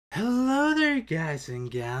guys and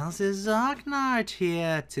gals, it's Ocknard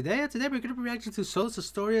here. Today we're gonna be reacting to Souls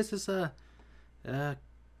Astoria's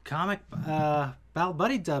comic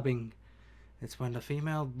baalbuddy dubbing. It's when the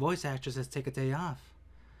female voice actresses take a day off.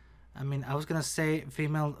 I mean, I was gonna say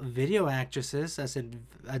female video actresses, as in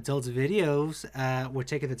adult videos, were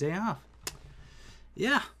taking the day off.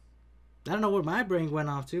 Yeah, I don't know where my brain went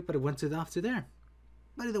off to, but it went off to there.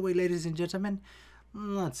 By the way, ladies and gentlemen,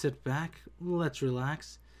 let's sit back, let's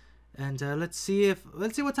relax, and let's see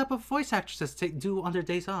what type of voice actresses do on their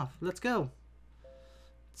days off. Let's go.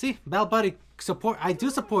 See, baalbuddy support. I do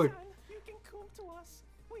support.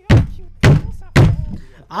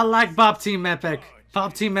 I like Pop Team Epic.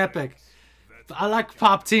 Pop Team Epic. I like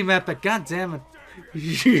Pop Team Epic. God damn it.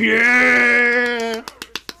 Yeah.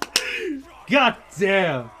 God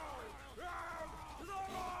damn.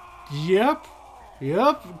 Yep.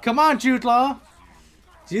 Yep. Come on, Jude Law.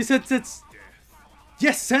 You said it's.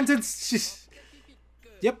 Yes, sentence.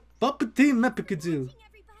 Yep. Pop Team Epic do.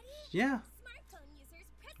 Yeah.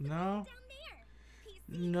 No.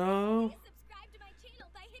 No.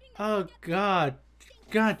 Oh God.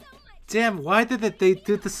 God damn, why did they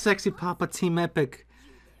do the sexy Papa Team Epic?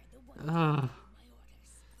 Oh,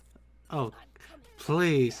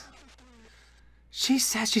 please. She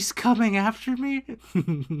says she's coming after me?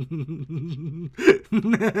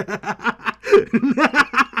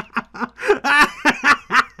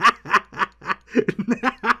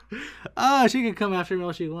 Oh, she can come after me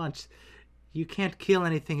all she wants. You can't kill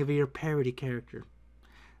anything if you're a parody character.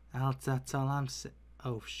 That's all I'm saying.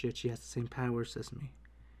 Oh shit, she has the same powers as me.